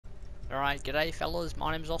Alright, g'day fellas,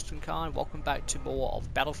 my name is Austin Khan, welcome back to more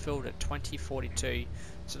of Battlefield 2042.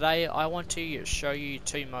 Today I want to show you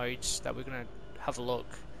two modes that we're going to have a look.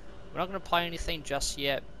 We're not going to play anything just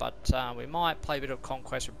yet, but we might play a bit of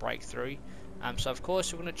Conquest or Breakthrough. So of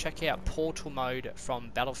course we're going to check out Portal mode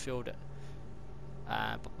from Battlefield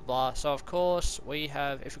blah, blah, blah. So of course we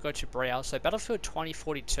have, if we go to Browse, so Battlefield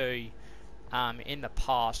 2042 in the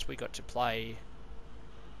past we got to play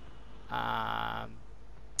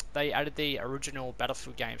they added the original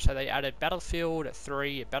Battlefield game. So they added Battlefield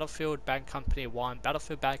 3, Battlefield Bad Company 1,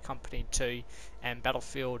 Battlefield Bad Company 2, and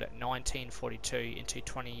Battlefield 1942 into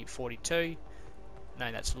 2042.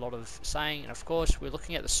 No, that's a lot of saying. And of course, we're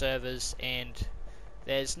looking at the servers, and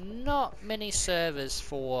there's not many servers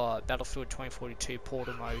for Battlefield 2042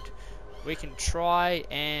 Portal mode. We can try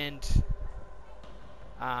and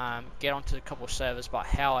get onto a couple of servers, but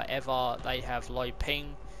however, they have low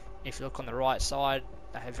ping. If you look on the right side,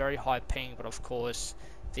 they have very high ping, but of course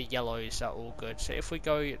the yellows are all good. So if we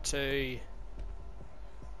go to,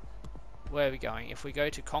 where are we going? If we go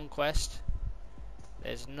to Conquest,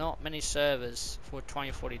 there's not many servers for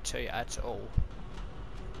 2042 at all,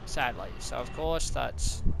 sadly. So of course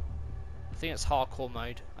that's, I think it's hardcore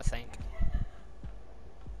mode, I think.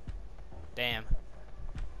 Damn.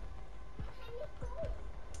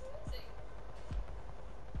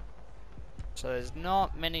 So there's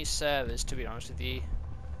not many servers, to be honest with you.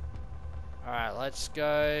 Alright, let's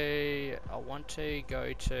go. I want to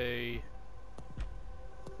go to.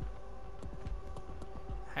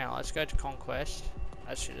 Hang on, let's go to Conquest.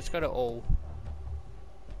 Actually, let's go to all.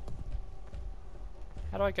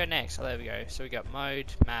 How do I go next? Oh, there we go. So we got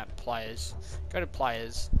mode, map, players. Go to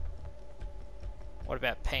players. What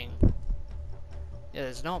about ping? Yeah,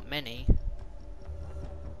 there's not many.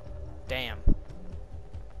 Damn.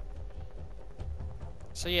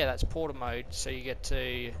 So yeah, that's Portal mode. So you get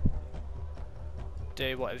to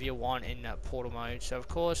do whatever you want in Portal mode. So of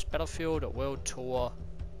course, Battlefield World Tour.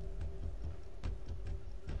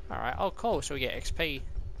 Alright, oh cool, so we get XP.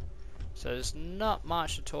 So there's not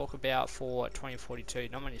much to talk about for 2042,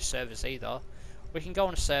 not many servers either. We can go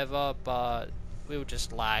on a server, but we will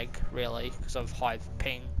just lag, really, because of high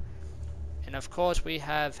ping. And of course we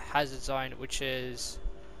have Hazard Zone, which is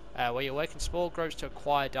where you work in small groups to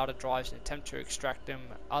acquire data drives and attempt to extract them.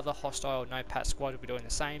 Other hostile no-pat squad will be doing the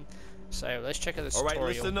same. So let's check out this tutorial.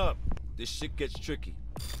 Alright, listen up. This shit gets tricky.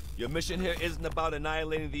 Your mission here isn't about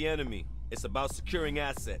annihilating the enemy. It's about securing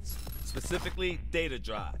assets, specifically data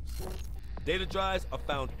drives. Data drives are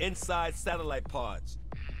found inside satellite pods.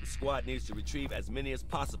 The squad needs to retrieve as many as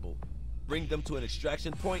possible, bring them to an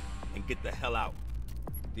extraction point, and get the hell out.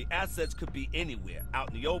 The assets could be anywhere,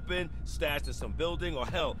 out in the open, stashed in some building, or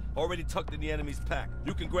hell, already tucked in the enemy's pack.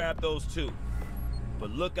 You can grab those too. But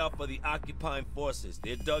look out for the occupying forces.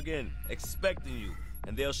 They're dug in, expecting you,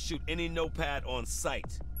 and they'll shoot any notepad on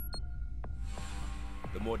sight.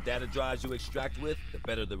 The more data drives you extract with, the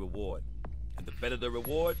better the reward. And the better the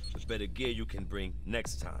reward, the better gear you can bring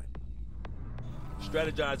next time.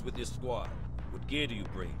 Strategize with your squad. What gear do you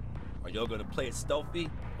bring? Are y'all gonna play it stealthy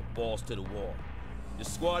or balls to the wall? Your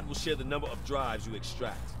squad will share the number of drives you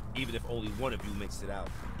extract, even if only one of you makes it out,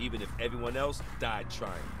 even if everyone else died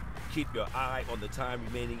trying. Keep your eye on the time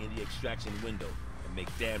remaining in the extraction window, and make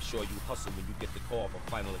damn sure you hustle when you get the call for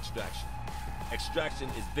final extraction. Extraction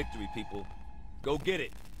is victory, people. Go get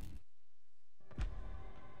it.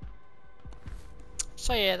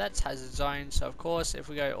 So yeah, that's Hazard Zone. So of course, if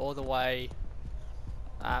we go all the way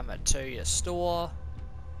to your store,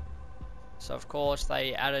 so of course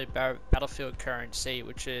they added Battlefield currency,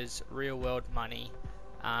 which is real world money,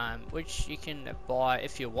 which you can buy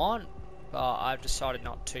if you want, but I've decided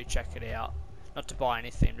not to check it out, not to buy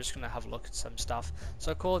anything. I'm just going to have a look at some stuff.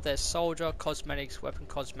 So of course there's soldier cosmetics, weapon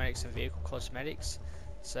cosmetics, and vehicle cosmetics.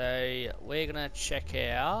 So we're going to check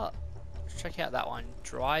out that one,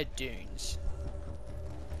 Dry Dunes.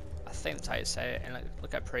 I think that's how you say it, and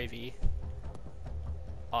look at preview.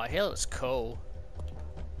 Oh, here looks cool.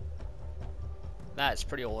 That's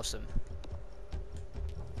pretty awesome.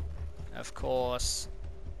 Of course,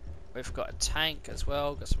 we've got a tank as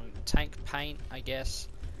well, got some tank paint, I guess.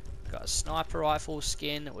 Got a sniper rifle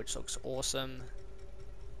skin, which looks awesome.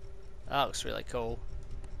 That looks really cool.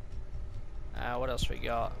 What else we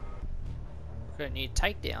got? We've got a new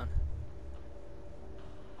takedown.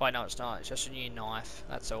 Oh, no, it's not. It's just a new knife.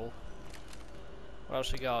 That's all. What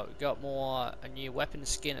else we got? We got a new weapon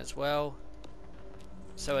skin as well.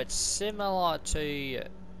 So it's similar to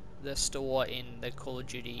the store in the Call of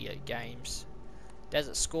Duty games.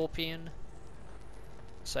 Desert Scorpion.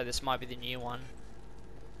 So this might be the new one.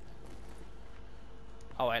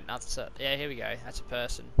 Oh wait, that's it. Yeah, here we go. That's a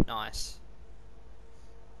person. Nice.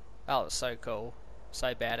 That was so cool.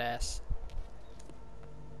 So badass.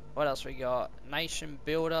 What else we got? Nation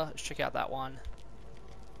Builder. Let's check out that one.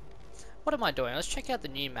 What am I doing? Let's check out the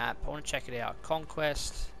new map. I want to check it out.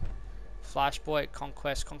 Conquest, Flashpoint,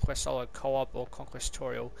 Conquest, Conquest Solo Co-op, or Conquest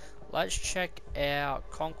Tutorial. Let's check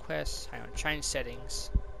out Conquest. Hang on, change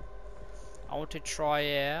settings. I want to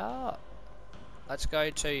try out. Let's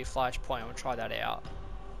go to Flashpoint. We'll try that out.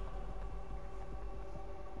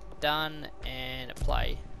 Done and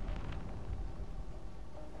play.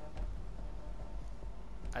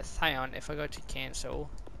 Hang on, if I go to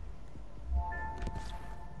cancel.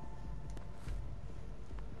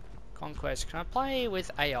 Conquest, can I play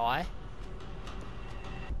with AI?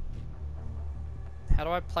 How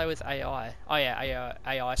do I play with AI? Oh yeah,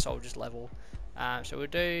 AI soldiers level. So we'll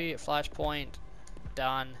do Flashpoint,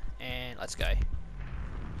 done, and let's go.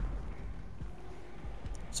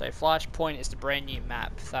 So Flashpoint is the brand new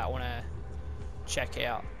map that I want to check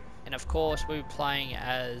out. And of course we'll be playing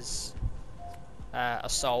as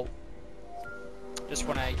Assault. Just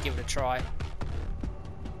want to give it a try.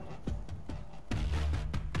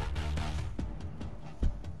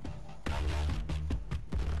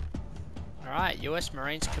 Alright, US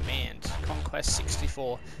Marines Command, Conquest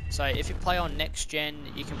 64. So if you play on next gen,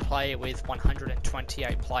 you can play with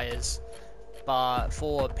 128 players. But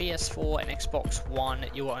for PS4 and Xbox One,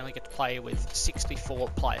 you will only get to play with 64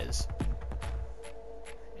 players.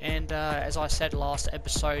 And as I said last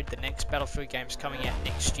episode, the next Battlefield game is coming out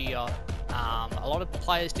next year. A lot of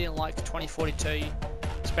players didn't like 2042,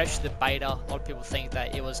 especially the beta. A lot of people think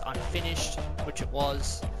that it was unfinished, which it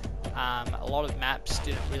was. A lot of maps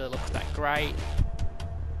didn't really look that great.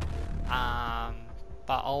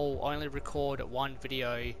 But I'll only record one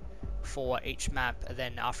video for each map, and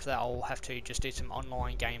then after that I'll have to just do some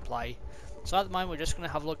online gameplay. So at the moment we're just going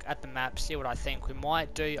to have a look at the map, see what I think. We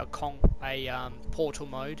might do a portal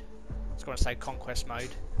mode. I was going to say conquest mode,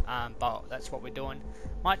 but that's what we're doing.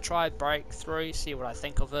 Might try breakthrough, see what I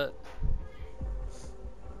think of it.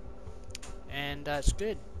 And it's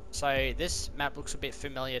good. So this map looks a bit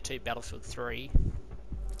familiar to Battlefield 3.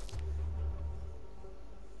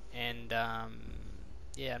 And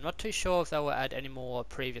yeah, I'm not too sure if they will add any more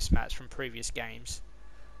previous maps from previous games.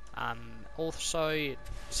 Also,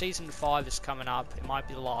 Season 5 is coming up. It might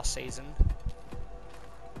be the last season.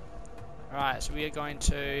 Alright, so we are going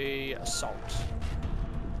to Assault.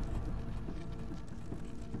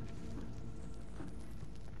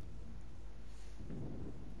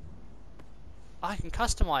 I can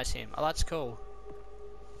customize him. Oh, that's cool.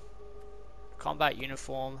 Combat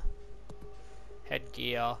uniform.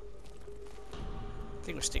 Headgear. I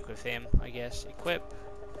think we'll stick with him, I guess. Equip.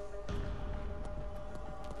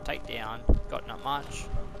 Take down. Got not much.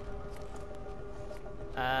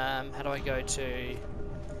 How do I go to...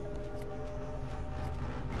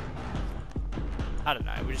 I don't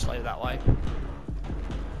know, we'll just leave it that way.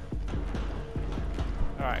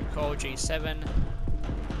 Alright, call G7.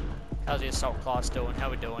 How's the assault class doing? How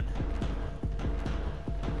we doing?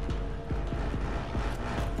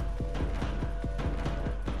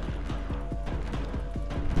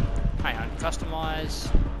 Hang on, customize.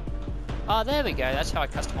 Oh, there we go. That's how I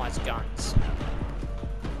customize guns.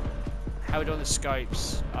 How we doing the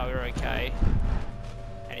scopes? Oh, we're okay.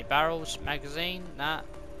 Any barrels? Magazine? Nah.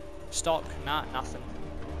 Stock? Nah, nothing.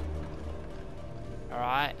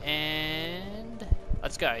 Alright, and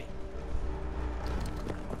let's go.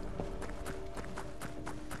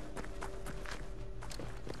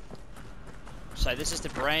 So this is the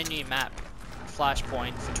brand new map,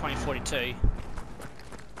 Flashpoint, for 2042.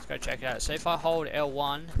 Let's go check it out. So if I hold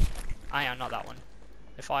L1, not that one.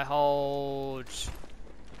 If I hold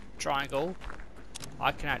triangle,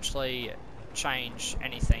 I can actually change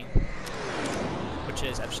anything, which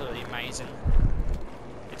is absolutely amazing.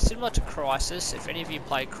 It's similar to Crisis. If any of you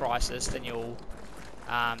play Crisis, then you'll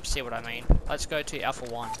see what I mean. Let's go to Alpha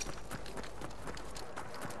 1.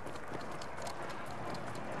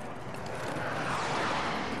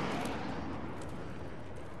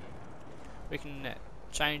 We can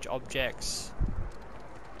change objects,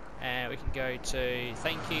 and we can go to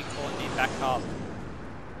thank you, calling need backup,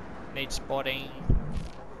 need spotting,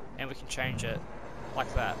 and we can change it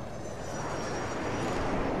like that.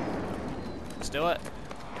 Let's do it.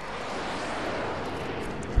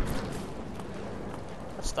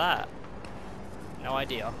 What's that? No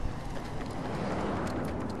idea.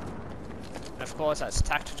 And of course that's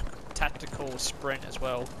tactical sprint as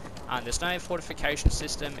well. There's no fortification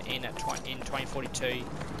system in 2042. In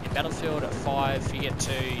Battlefield 5 you get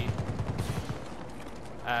to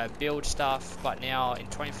build stuff, but now in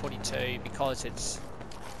 2042, because it's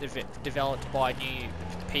developed by new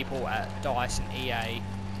people at DICE and EA.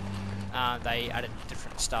 They added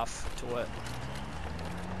different stuff to it.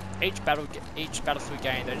 Each Battlefield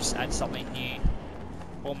game, they just add something new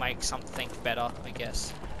or make something better, I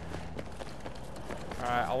guess.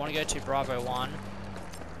 Alright, I want to go to Bravo 1,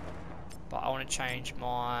 but I want to change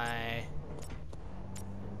my...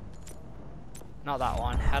 Not that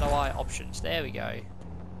one. How do I options? There we go.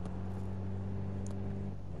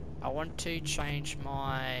 I want to change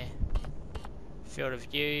my field of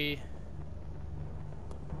view.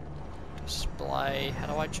 Display. How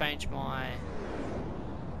do I change my...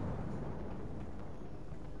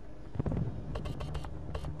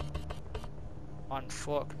 On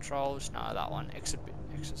foot controls? No, that one.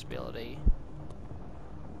 Accessibility.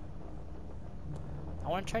 I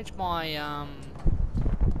want to change my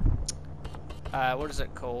what is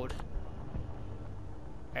it called?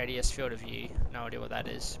 ADS field of view. No idea what that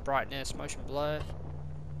is. Brightness, motion blur.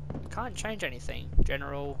 Can't change anything.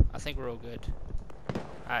 General. I think we're all good.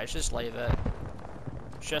 Alright, let's just leave it.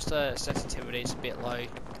 It's just the sensitivity is a bit low,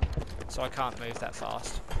 so I can't move that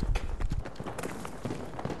fast.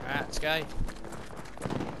 Alright, let's go.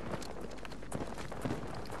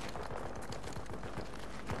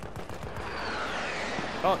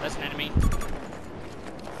 Oh, that's an enemy.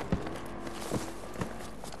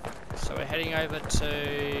 So we're heading over to...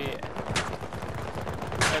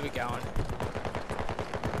 Where are we going?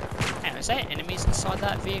 Hang on, is there enemies inside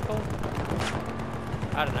that vehicle?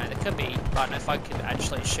 I don't know, there could be. But I don't know if I could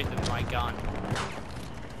actually shoot them with my gun.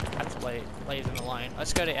 I have to leave them alone.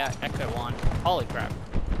 Let's go to Echo 1. Holy crap.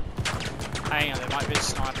 Hang on, there might be a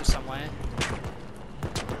sniper somewhere.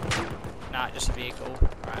 Nah, just a vehicle.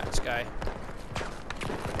 Alright, let's go.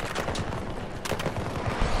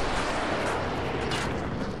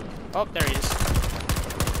 Oh, there he is.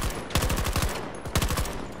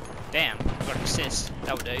 Damn, got an assist.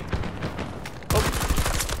 That would do. Oh.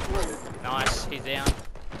 Nice, he's down.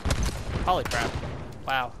 Holy crap.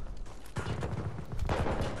 Wow.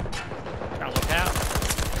 Trying to look out.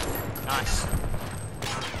 Nice.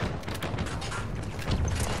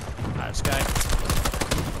 Alright, let's go.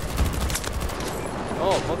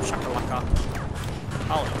 Oh, whoop, shakalaka.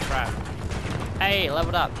 Holy crap. Hey,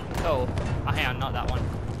 leveled up. Cool. Oh, hang on, not that one.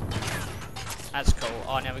 That's cool.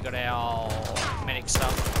 Oh, now we got our medic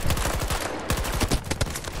stuff.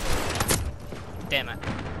 Damn it.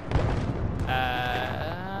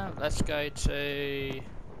 Let's go to...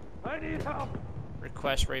 I need help.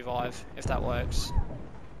 Request revive, if that works.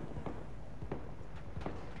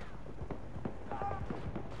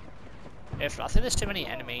 If I think there's too many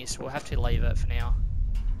enemies, we'll have to leave it for now.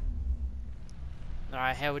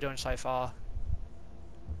 Alright, how are we doing so far?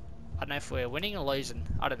 I don't know if we're winning or losing.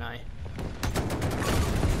 I don't know.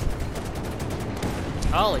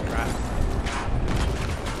 Holy crap.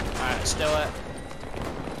 Alright, let's do it.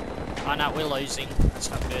 Oh no, we're losing. That's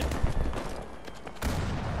not good.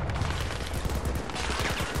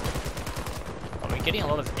 Oh, we're getting a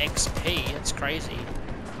lot of XP. That's crazy.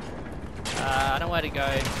 I don't know where to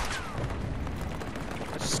go.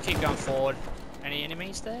 Let's just keep going forward. Any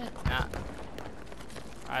enemies there? Nah.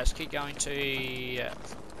 Alright, let's keep going to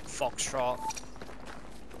Foxtrot.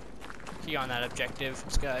 Keep on that objective.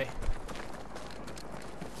 Let's go.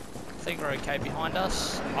 I think we're okay behind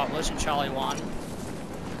us. Oh, we're losing Charlie 1.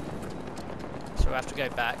 So we have to go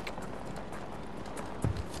back.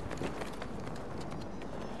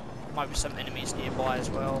 Might be some enemies nearby as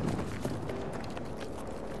well.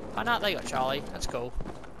 Oh no, they got Charlie. That's cool.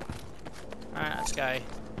 Alright, let's go.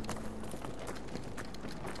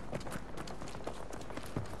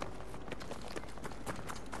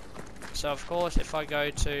 So of course, if I go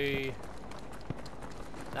to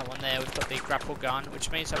that one there, we've got the grapple gun, which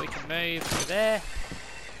means that we can move to there.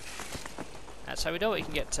 That's how we do it. We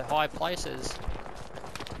can get to high places.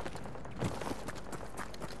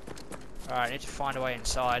 Alright, I need to find a way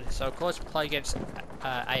inside. So of course we play against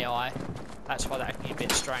AI. That's why they're acting a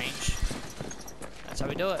bit strange. That's how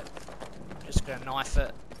we do it. Just gonna knife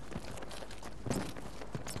it.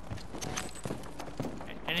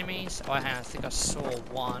 Enemies? Oh, hang on, I think I saw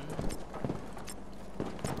one.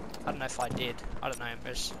 I don't know if I did. I don't know, I'm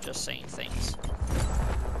just seeing things.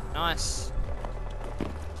 Nice.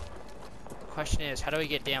 The question is, how do we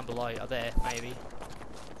get down below? Oh, there, maybe.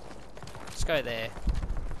 Let's go there.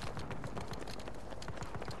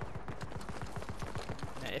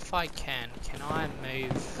 Now, if I can I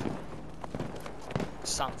move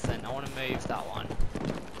something? I want to move that one.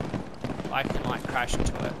 I can, like, crash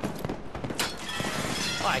into it.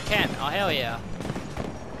 Oh, I can. Oh, hell yeah.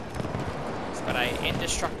 Got a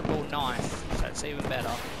indestructible knife, so that's even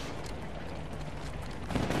better.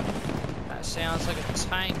 That sounds like a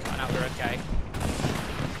tank. Oh no, we're okay.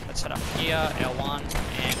 Let's head up here, L1,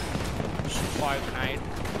 and shoot fire grenade.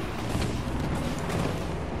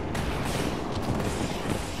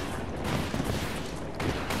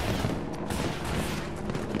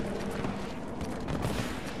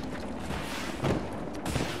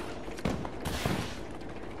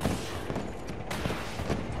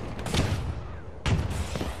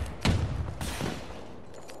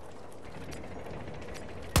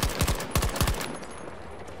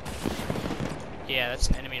 Yeah, that's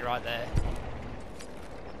an enemy right there.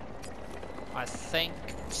 I think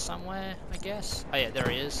somewhere, I guess. Oh yeah, there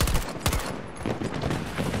he is.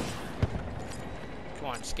 Come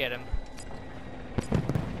on, just get him.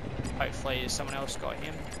 Hopefully someone else got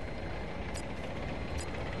him.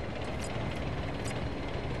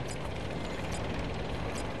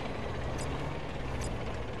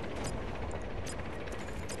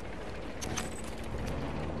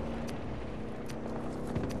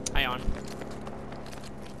 Hang on.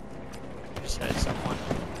 Just heard someone.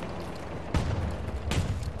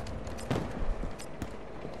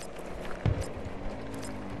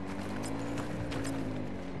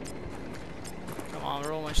 Come on,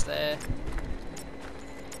 we're almost there.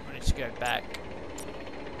 I need to go back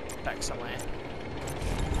somewhere.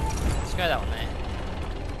 Let's go that one there.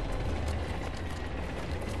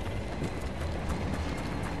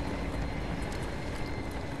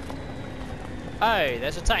 Oh,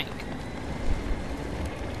 there's a tank.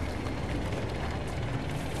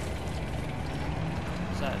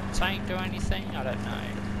 Does that tank do anything? I don't know.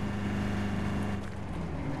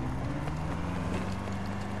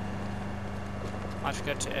 I should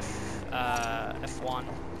go to F1.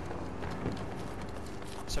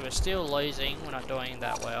 So we're still losing, we're not doing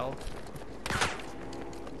that well.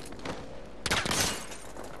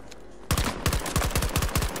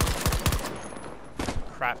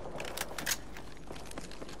 Crap.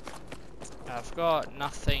 I've got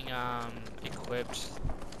nothing equipped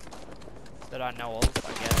that I know of,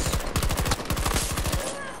 I guess.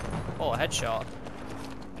 Oh, a headshot.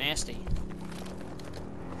 Nasty.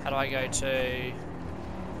 How do I go to...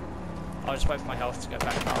 I'll just wait for my health to go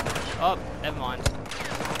back up. Oh, never mind.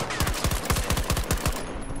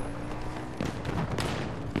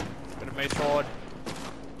 Gotta move forward.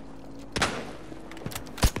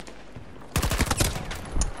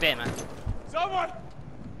 Damn it. Someone!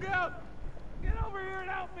 Get over here and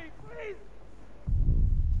help me, please!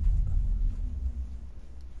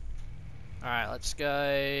 Alright, let's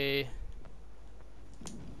go...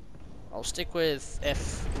 I'll stick with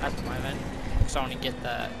F at the moment, because I want to get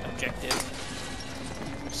that objective.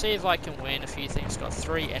 See if I can win a few things. Got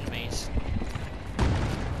 3 enemies.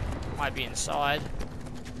 Might be inside.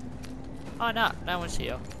 Oh no, no one's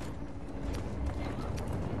here.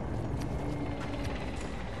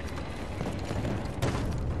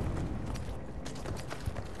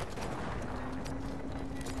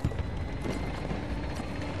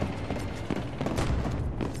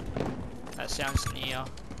 That sounds near.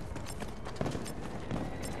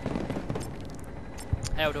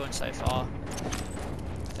 How are we doing so far?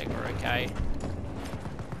 I think we're okay.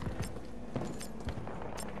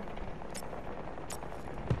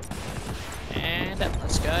 And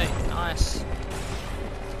let's go. Nice.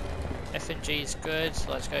 F and G is good,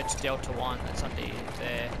 so let's go to Delta 1. That's under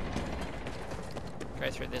there.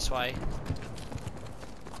 Go through this way.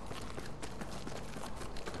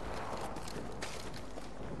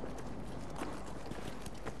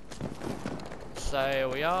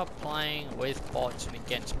 So we are playing with bots and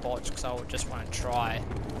against bots because I just want to try.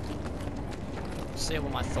 See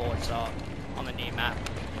what my thoughts are on the new map.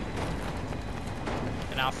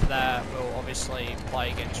 And after that we'll obviously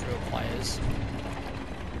play against real players.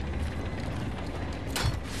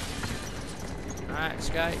 Alright, let's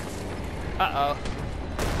go. Uh-oh.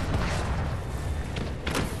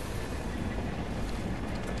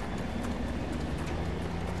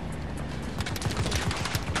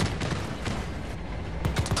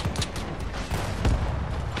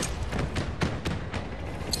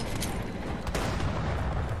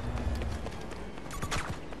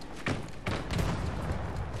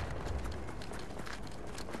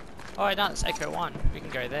 Oh no, it's Echo 1. We can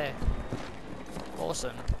go there.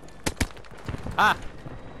 Awesome. Ah!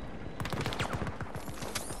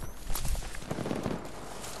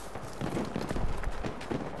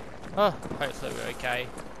 Oh, hopefully we're okay.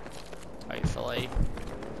 Hopefully.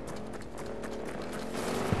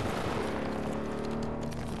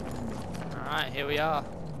 Alright, here we are.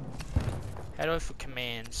 How do I for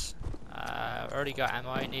commands? Already got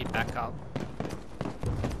ammo, need backup.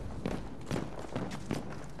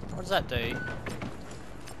 What does that do?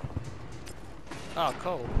 Oh,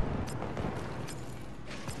 cool.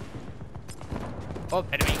 Oh,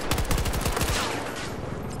 enemy.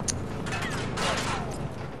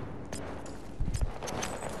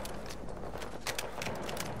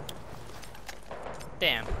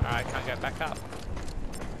 Damn. Alright, can't go back up.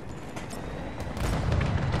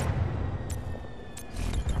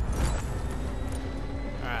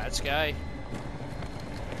 Alright, let's go. I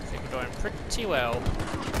think we're doing pretty well.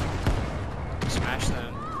 Smash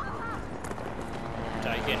them. Did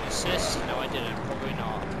I get an assist? No, I didn't. Probably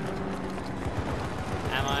not.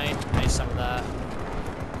 Ammo. Need some of that.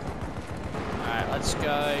 Alright, let's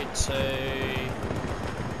go to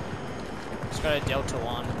Delta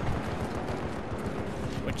 1.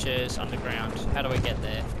 Which is underground. How do we get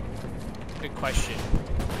there? Good question.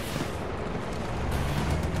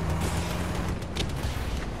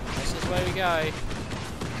 This is where we go.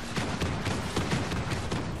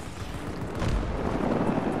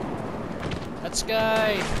 Let's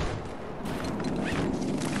go!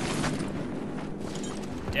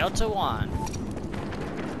 Delta 1.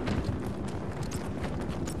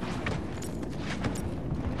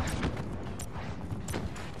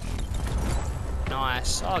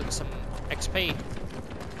 Nice. Oh, get some XP.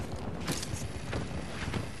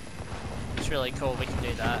 It's really cool we can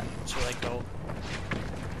do that. It's really cool.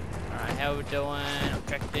 Alright, how are we doing?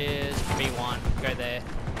 Objectives, B1. Go there.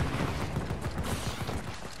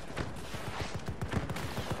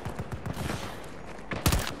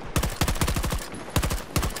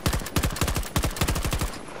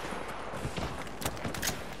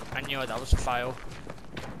 I knew that was a fail.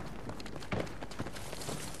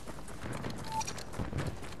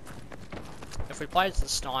 If we played as the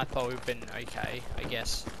sniper, we've been okay, I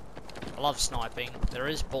guess. I love sniping. There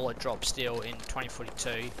is bullet drop still in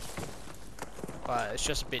 2042, but it's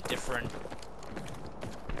just a bit different.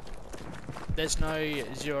 There's no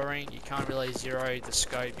zeroing. You can't really zero the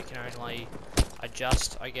scope. You can only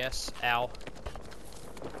adjust, I guess. Ow.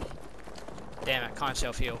 Damn it, can't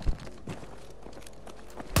self-heal.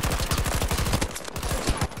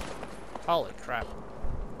 Holy crap.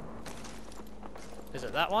 Is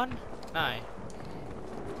it that one? No.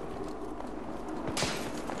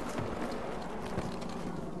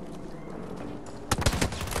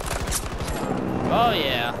 Oh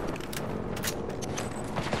yeah.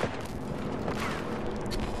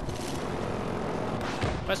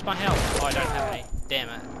 Where's my health? Oh, I don't have any. Damn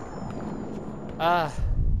it. I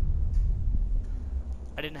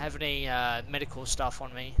didn't have any medical stuff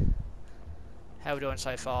on me. How are we doing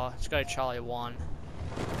so far? Let's go Charlie 1.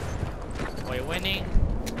 We're winning.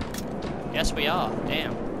 Yes, we are.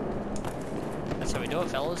 Damn. That's how we do it,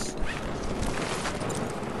 fellas.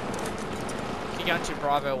 Keep going to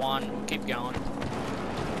Bravo 1. We'll keep going.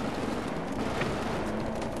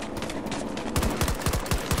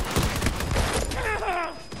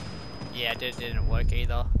 Yeah, it didn't work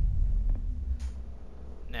either.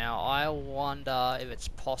 Now, I wonder if it's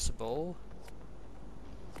possible.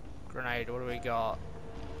 Grenade, what do we got?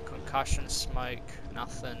 Concussion, smoke,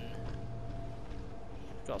 nothing.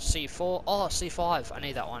 Got C4. Oh, C5. I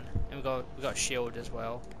need that one. And we got shield as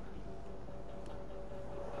well.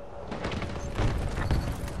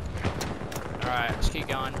 Alright, let's keep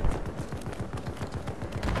going.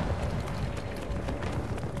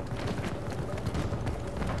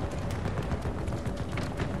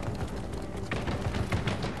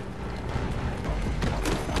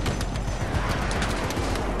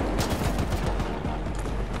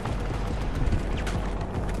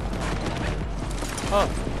 Oh,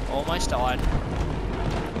 almost died.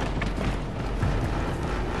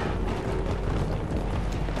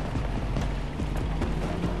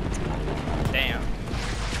 Damn.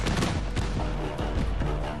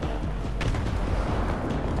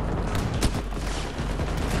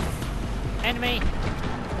 Enemy!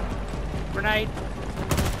 Grenade!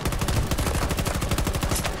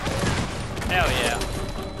 Hell yeah.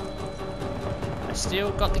 I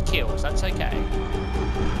still got the kills, that's okay.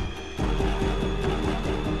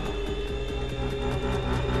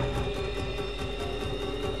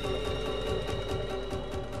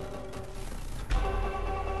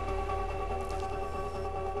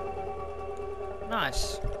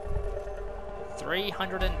 Nice.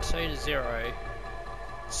 302 to 0.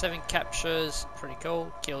 7 captures, pretty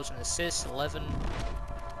cool. Kills and assists, 11.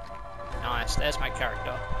 Nice, there's my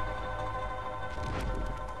character.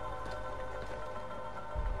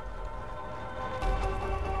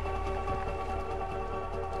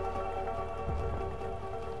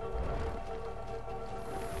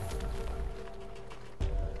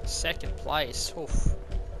 Second place, oof.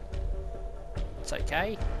 It's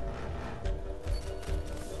okay.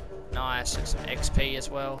 Nice, and some XP as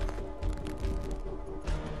well.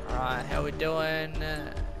 Alright, how we doing?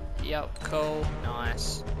 Yep, cool,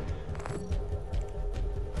 nice.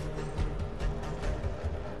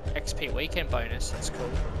 XP weekend bonus, that's cool.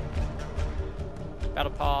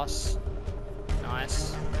 Battle pass,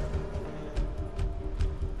 nice.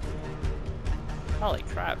 Holy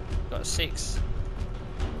crap, got a 6.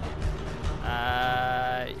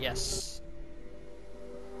 Yes.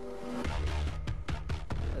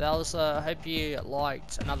 That was, I hope you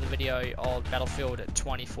liked another video of Battlefield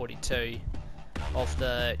 2042 of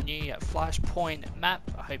the new Flashpoint map.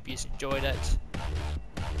 I hope you enjoyed it.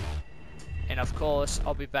 And of course,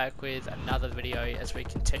 I'll be back with another video as we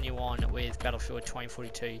continue on with Battlefield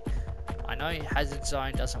 2042. I know Hazard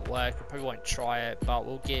Zone doesn't work, I probably won't try it, but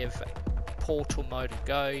we'll give Portal mode a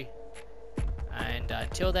go. And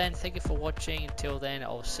until then, thank you for watching. Until then,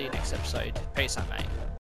 I'll see you next episode. Peace out, mate.